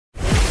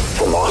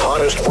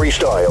hottest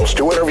freestyles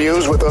to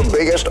interviews with the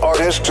biggest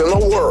artists in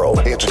the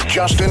world. It's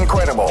Justin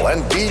Credible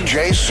and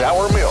DJ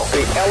Sour Milk,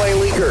 the LA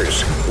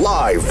Leakers,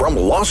 live from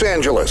Los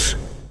Angeles.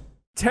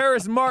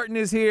 Terrace Martin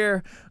is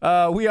here.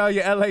 We are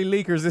your LA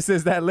Leakers. This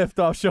is That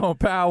Liftoff Show on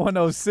Power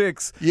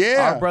 106.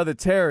 Yeah. Our brother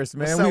Terrace,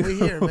 man. So we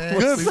here, man.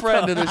 Good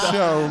friend of the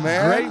show,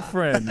 man. Great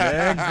friend,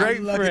 man.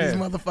 Great Lucky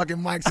friend. these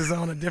motherfucking mics is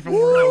on a different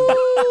world.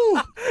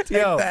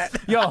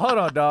 Yo, hold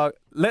on, dog.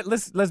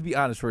 Let's be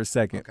honest for a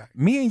second. Okay.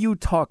 Me and you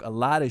talk a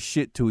lot of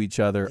shit to each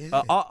other,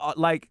 Yeah.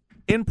 like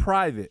in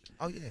private.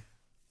 Oh yeah.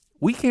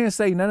 We can't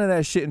say none of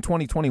that shit in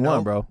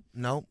 2021, bro.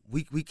 No,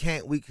 we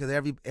can't. Because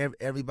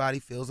everybody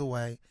feels a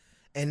way,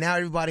 and now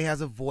everybody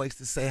has a voice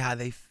to say how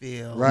they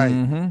feel. Right.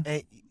 Mm-hmm.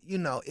 And you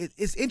know,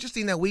 it's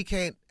interesting that we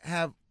can't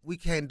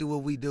do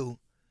what we do,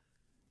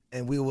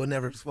 and we will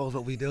never expose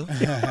what we do.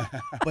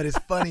 But it's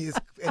funny,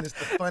 and it's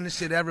the funnest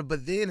shit ever.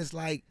 But then it's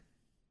like,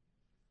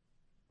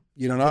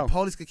 You don't know. the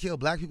police could kill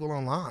black people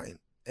online,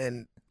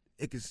 and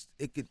it could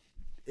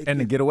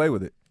Get away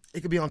with it. it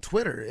could be on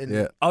Twitter, and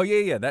Yeah. Oh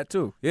yeah, that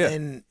too. Yeah.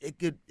 and it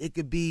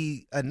could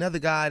be another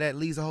guy that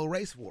leads a whole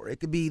race war. It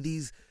could be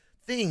these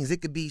things.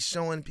 It could be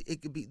showing.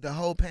 It could be the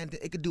whole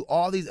pandemic. It could do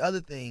all these other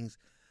things,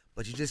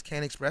 but you just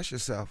can't express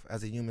yourself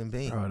as a human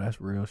being. Oh, that's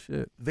real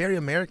shit. Very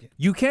American.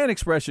 You can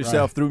express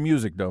yourself through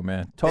music, though,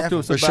 man. Talk to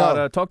us Definitely.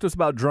 about talk to us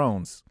about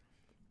drones.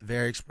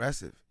 Very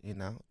expressive. You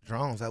know,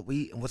 drones.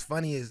 And what's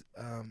funny is,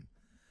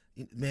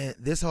 man,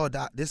 this whole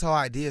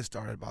idea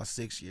started about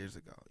 6 years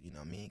ago. You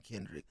know, me and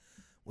Kendrick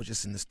were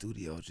just in the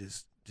studio,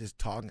 just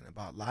talking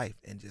about life,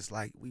 and just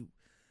like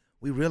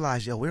we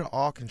realized, we're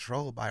all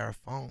controlled by our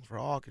phones. We're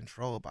all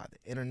controlled by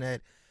the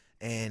internet,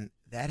 and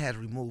that has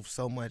removed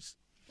so much.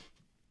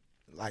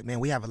 Like, man,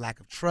 we have a lack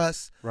of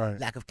trust, Right.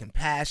 lack of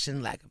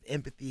compassion, lack of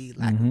empathy,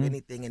 lack of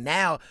anything, and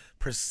now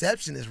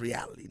perception is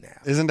reality now.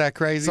 Isn't that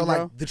crazy, So, bro?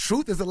 like, the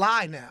truth is a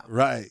lie now.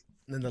 Right.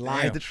 And the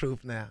lie is the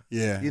truth now.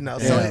 Yeah. You know,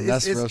 Yeah, so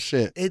that's real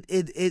shit.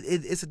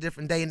 It's a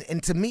different day.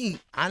 And to me,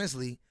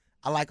 honestly,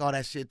 I like all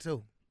that shit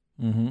too.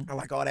 Mm-hmm. I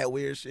like all that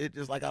weird shit,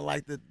 just like I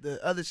like the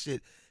other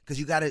shit. Because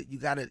you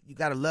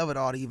gotta love it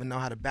all to even know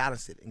how to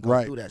balance it and go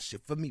Right. through that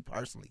shit. For me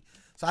personally.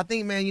 So I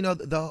think, man, you know,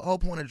 the whole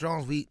point of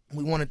drones, we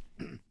wanted,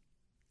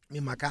 me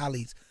and my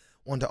colleagues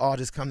wanted to all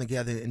just come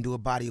together and do a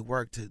body of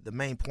work. The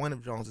main point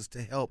of drones is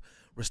to help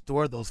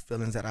restore those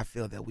feelings that I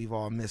feel that we've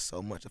all missed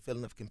so much. A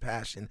feeling of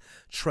compassion,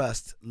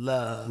 trust,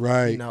 love.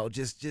 Right. You know,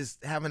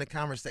 just having a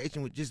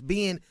conversation with just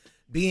being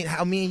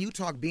how me and you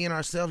talk, being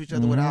ourselves, each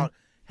other without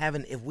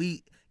having,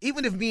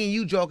 even if me and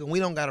you joking, we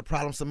don't got a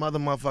problem, some other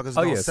motherfuckers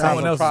Oh gonna yeah, say.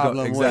 someone else is problem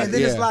going. with Exactly. And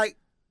then it's Yeah. like,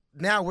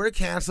 now we're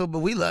canceled, but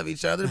we love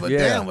each other. But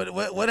Yeah. damn,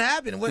 what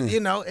happened? What you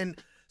know? And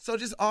so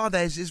just all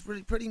that is just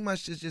pretty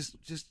much just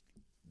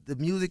the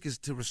music is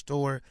to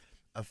restore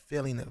a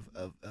feeling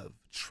of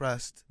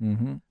trust,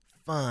 Mm-hmm.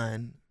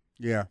 fun,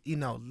 Yeah. you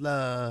know,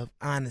 love,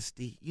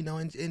 honesty, you know,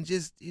 and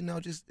just, you know,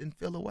 just and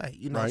feel away,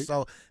 you know. Right.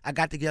 So I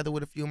got together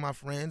with a few of my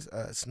friends,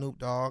 Snoop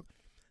Dogg,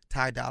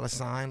 Ty Dolla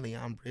 $ign,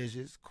 Leon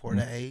Bridges,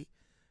 Corday,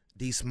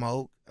 D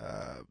Smoke,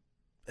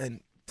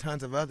 and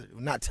tons of other,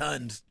 not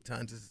tons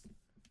is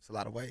it's a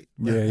lot of weight.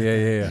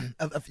 Yeah.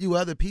 A few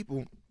other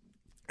people,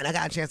 and I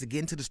got a chance to get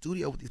into the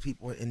studio with these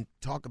people and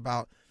talk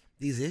about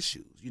these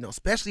issues, you know,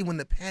 especially when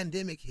the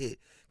pandemic hit,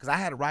 because I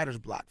had a writer's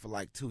block for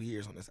like 2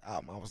 years on this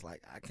album. I was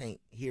like, I can't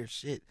hear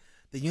shit.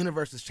 The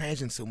universe is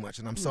changing so much,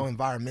 and I'm so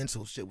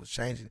environmental, shit was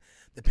changing.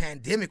 The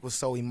pandemic was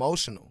so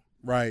emotional,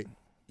 Right.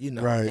 you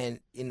know, Right.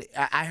 and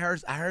I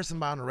heard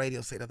somebody on the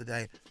radio say the other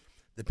day,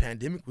 the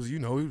pandemic was, you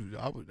know,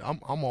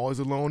 I'm always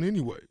alone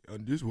anyway,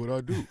 and this is what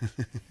I do.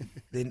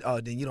 then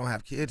you don't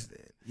have kids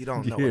then. You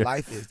don't know what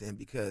life is then,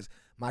 because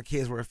my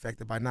kids were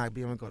affected by not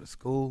being able to go to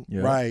school.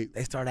 Yeah. Right.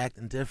 They start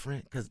acting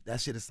different because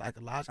that shit is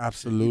psychological.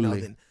 Absolutely. You know,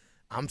 then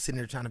I'm sitting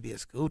there trying to be a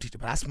school teacher,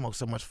 but I smoke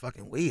so much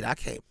fucking weed, I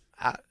can't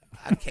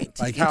teach.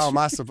 Like, how am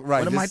I supposed?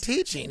 Right. What am I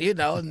teaching? You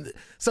know, and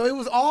so it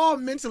was all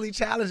mentally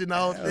challenging, the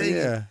whole thing.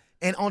 Yeah.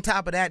 And on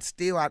top of that,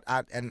 still,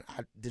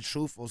 the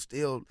truth was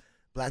still,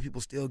 black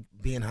people still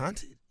being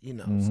hunted. You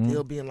know,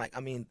 still being like, I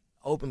mean,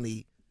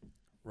 openly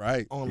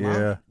Right. online.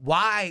 Yeah.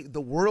 Why the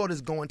world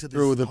is going to this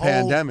Through the whole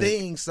pandemic.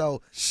 thing?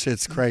 So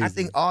Shit's crazy. I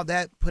think all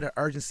that put an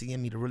urgency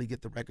in me to really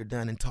get the record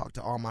done and talk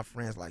to all my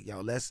friends. Like, yo,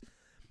 let's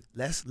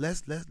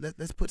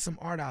put some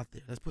art out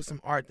there. Let's put some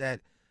art that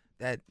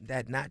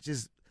not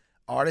just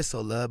artists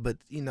will love, but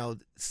you know,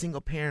 single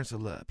parents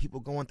will love.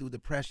 People going through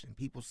depression.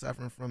 People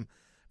suffering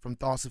from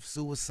thoughts of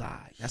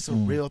suicide. That's a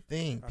real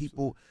thing.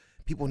 People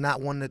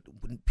not wanting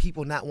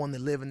to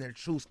live in their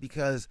truths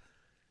because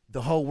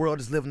the whole world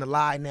is living a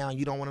lie now, and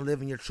you don't want to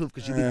live in your truth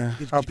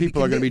because how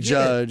people are going to be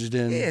judged.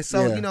 And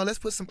So you know, let's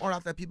put some art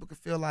out that people can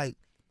feel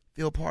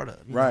part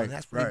of. You know, Right, and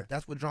that's right.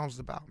 That's what drums is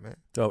about, man.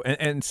 So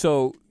and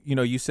so, you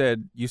know, you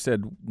said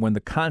when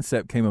the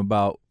concept came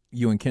about,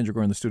 you and Kendrick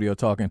were in the studio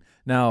talking.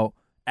 Now,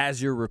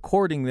 as you're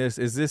recording this,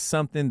 is this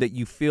something that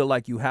you feel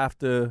like you have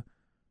to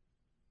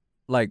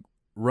like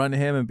run to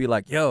him and be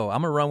like, yo,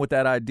 I'm gonna run with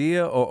that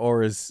idea,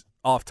 or is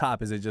off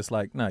top, is it just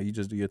like, no, you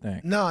just do your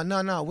thing? No.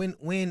 When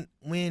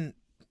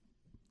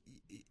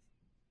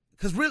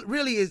Because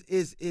really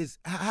is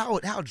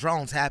how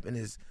drones happen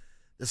is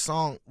the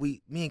song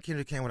me and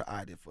Kendrick came with an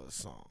idea for a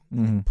song.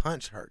 Mm-hmm. And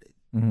Punch heard it.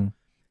 Mm-hmm.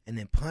 And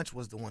then Punch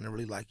was the one that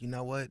really like, you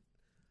know what?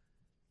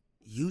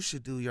 You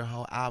should do your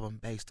whole album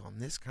based on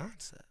this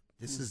concept.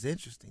 This is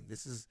interesting.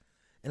 This is,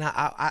 and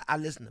I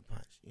listen to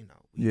Punch, you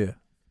know. Yeah.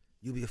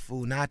 You be a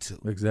fool not to.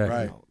 Exactly.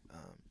 Right. You know,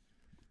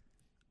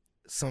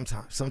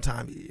 sometimes,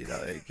 you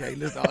know, you can't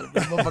listen to all the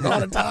motherfucker all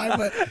the time,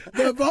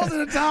 but most of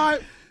the time,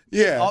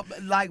 Yeah.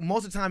 like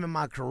most of the time in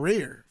my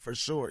career, for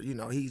sure, you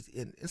know, he's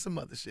in some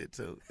other shit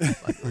too.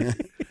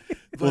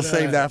 We'll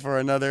save that for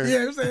another.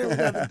 Yeah, I'm saying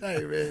another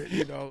day, man.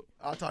 You know,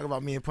 I'll talk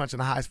about me and Punch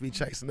in a high-speed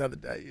chase another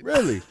day. You know?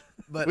 Really?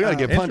 But We got to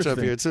get Punch up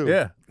Interesting. here,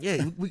 too. Yeah.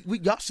 yeah, we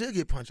y'all should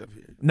get Punch up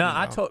here. No, you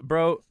I know? told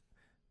bro.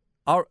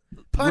 I'll,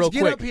 Punch, real get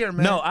quick. up here,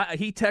 man. No,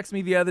 he texted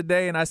me the other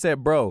day, and I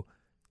said, bro,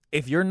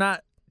 if you're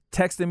not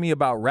texting me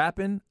about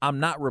rapping, I'm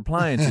not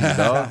replying to you,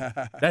 dog.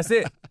 That's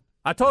it.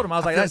 I told him, I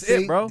was like, that's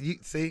it, bro.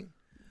 See?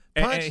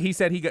 And Punch, he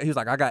said he was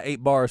like, I got 8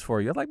 bars for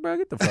you. I was like, bro,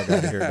 get the fuck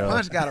out of here, dog.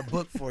 Punch got a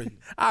book for you.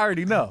 I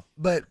already know.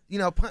 But, you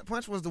know,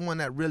 Punch was the one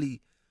that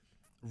really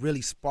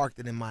sparked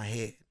it in my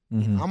head. You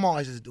Mm-hmm. know, I'm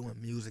always just doing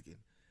music, and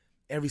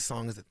every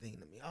song is a thing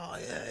to me. Oh,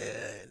 yeah.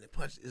 And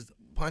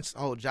Punch's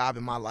whole job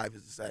in my life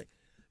is to say,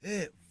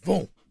 yeah,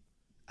 boom.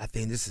 I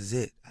think this is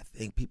it. I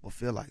think people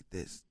feel like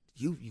this.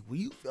 You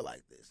feel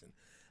like this. And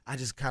I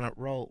just kind of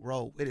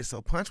roll with it.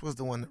 So Punch was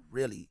the one that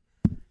really,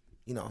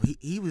 you know, he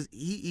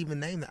even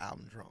named the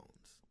album Drones.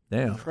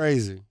 Damn.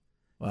 Crazy.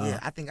 Wow. Yeah,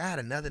 I think I had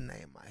another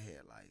name in my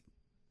head, like,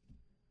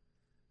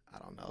 I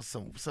don't know,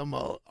 some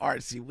old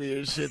artsy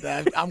weird shit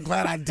that I'm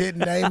glad I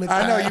didn't name it.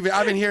 I know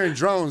I've been hearing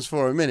drones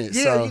for a minute.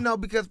 Yeah, so. you know,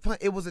 because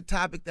it was a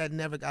topic that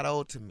never got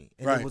old to me,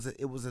 and Right.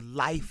 it was a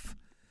life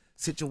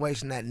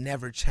situation that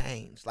never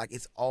changed. Like,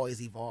 it's always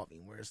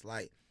evolving. Where it's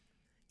like,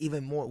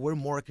 even more, we're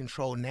more in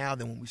control now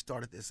than when we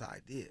started this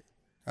idea.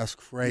 That's You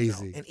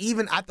crazy. know? And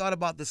even I thought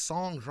about the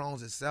song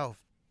Drones itself.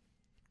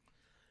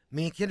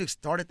 Me and Kendrick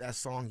started that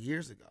song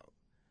years ago,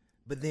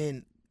 but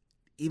then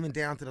even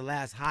down to the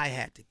last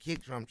hi-hat, to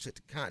kick drum,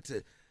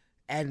 to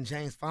adding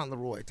James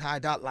Fauntleroy, Ty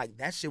Dot, like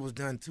that shit was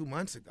done 2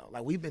 months ago.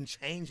 Like, we've been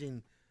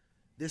changing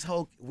this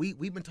whole,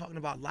 we've been talking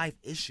about life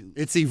issues.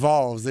 It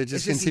evolves. It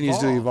just continues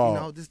to evolve.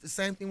 You know, this the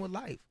same thing with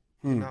life.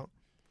 Hmm. You know,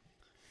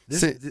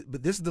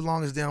 but this is the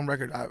longest damn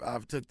record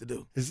I've took to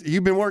do.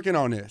 You've been working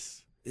on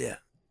this. Yeah.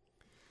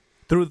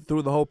 Through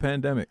the whole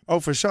pandemic. Oh,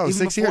 for sure. Even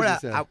 6 before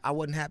years. that, I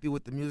wasn't happy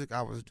with the music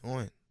I was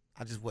doing.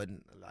 I just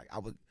wasn't, like, I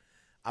would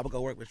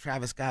go work with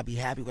Travis Scott, be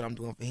happy what I'm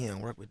doing for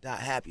him. Work with Dot,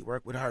 happy.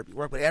 Work with Herbie.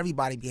 Work with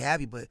everybody, be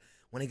happy. But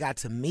when it got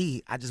to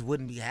me, I just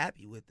wouldn't be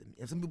happy with them.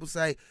 And some people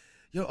say,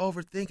 you're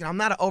overthinking. I'm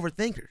not an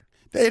overthinker.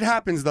 It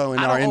happens, though, in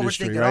I our don't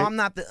industry, overthink it. right? I'm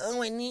not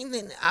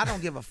I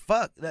don't give a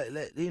fuck.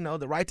 You know,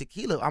 the right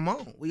tequila, I'm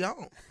on. We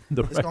on.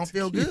 It's going to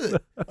feel good.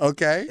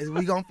 Okay.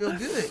 We going to feel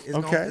good. It's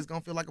Okay.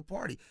 going to feel like a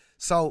party.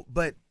 So,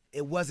 but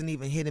it wasn't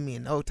even hitting me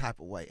in no type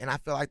of way. And I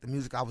feel like the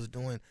music I was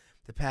doing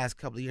the past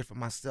couple of years for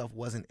myself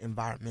wasn't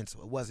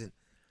environmental. It wasn't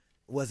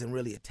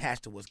really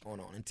attached to what's going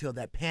on until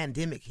that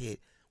pandemic hit,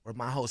 where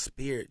my whole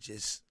spirit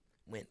just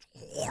went,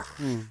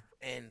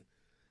 and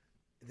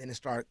then it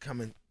started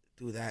coming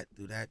through that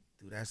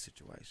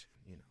situation.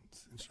 You know,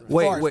 as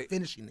far as Wait.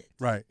 finishing it.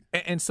 Right.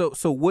 And so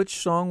which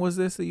song was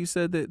this that you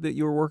said that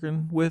you were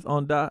working with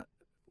on Dot?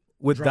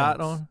 With Drones.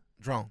 Dot on?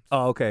 Drones.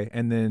 Oh, okay.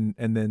 And then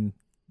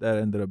that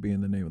ended up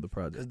being the name of the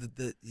project.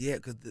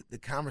 Because the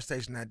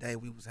conversation that day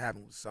we was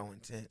having was so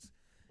intense,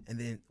 and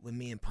then with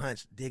me and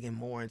Punch digging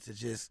more into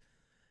just,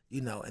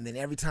 you know, and then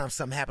every time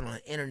something happened on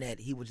the internet,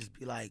 he would just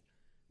be like,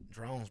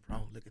 "Drones,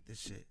 bro, look at this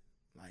shit.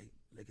 Like,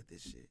 look at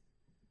this shit.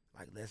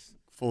 Like, let's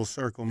Full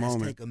circle let's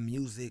moment. take a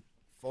music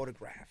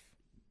photograph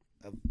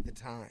of the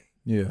time.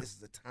 Yeah. This is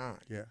the time.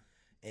 Yeah.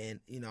 And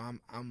you know, I'm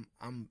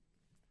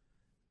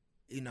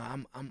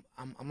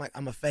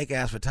a fake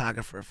ass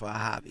photographer for a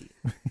hobby,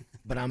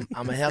 but I'm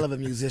a hell of a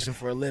musician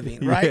for a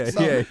living, right?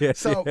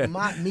 So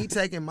me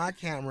taking my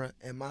camera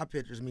and my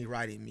pictures, me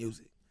writing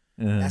music.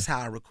 That's how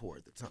I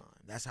record the time.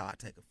 That's how I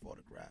take a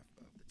photograph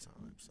of the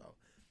time. So,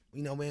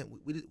 you know, man,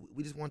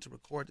 we just want to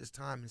record this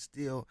time and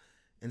still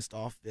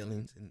install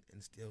feelings and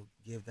still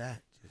give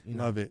that. You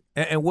know? Love it.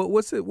 And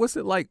what's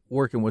it like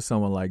working with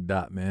someone like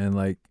Dot, man?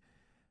 Like,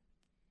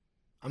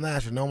 I'm not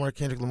asking no more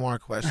Kendrick Lamar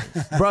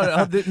questions.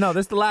 bro, no,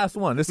 this is the last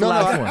one. This is the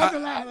last one.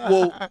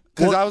 Well,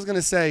 because I was going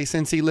to say,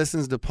 since he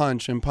listens to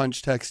Punch and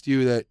Punch texts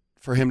you that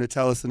for him to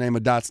tell us the name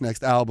of Dot's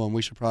next album,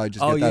 we should probably just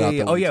get that out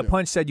there. Oh, yeah.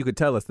 Punch said you could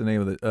tell us the name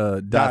of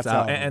the Dot's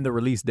album and the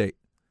release date.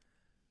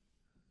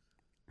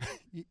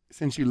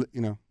 Since you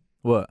know.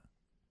 What?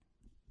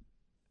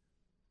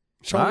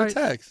 Show All him right. the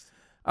text.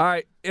 All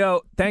right.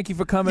 Yo, thank you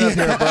for coming up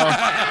here, bro.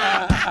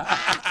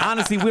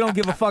 Honestly, we don't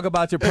give a fuck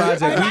about your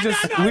project.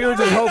 We were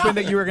just hoping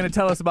that you were going to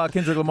tell us about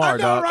Kendrick Lamar,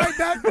 dog. Right?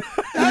 That's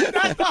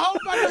the whole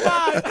fucking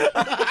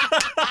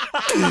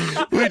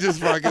vibe. We just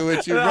fucking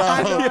with you,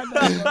 bro.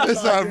 This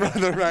is our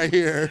brother right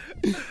here.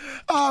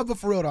 But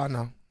for real, though, I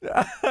know.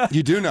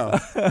 You do know.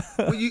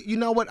 Well, you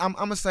know what? I'm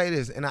gonna say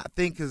this, and I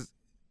think because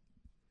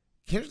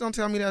Kendrick don't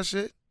tell me that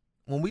shit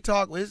when we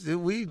talk, I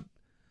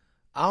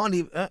don't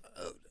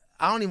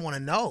even want to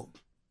know.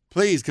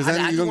 Please, because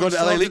then you're gonna go to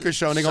the LA Leakers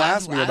show and they're gonna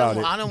ask me about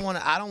it. I don't want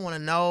to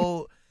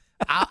know.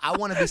 I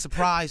want to be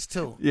surprised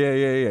too. Yeah.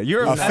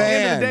 You're a fan. At the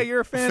end of the day, you're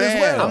a fan as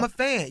well. I'm a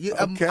fan.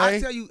 Okay. I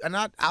tell you, and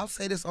I'll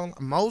say this on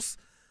most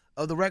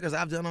of the records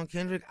I've done on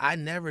Kendrick, I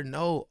never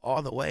know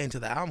all the way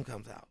until the album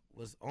comes out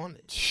what's on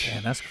it.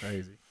 Man, that's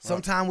crazy.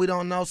 Sometimes we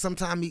don't know.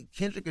 Sometimes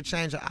Kendrick could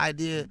change an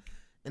idea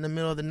in the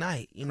middle of the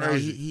night. You know,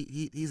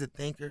 he's a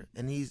thinker,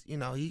 and he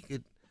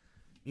could,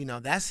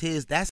 that's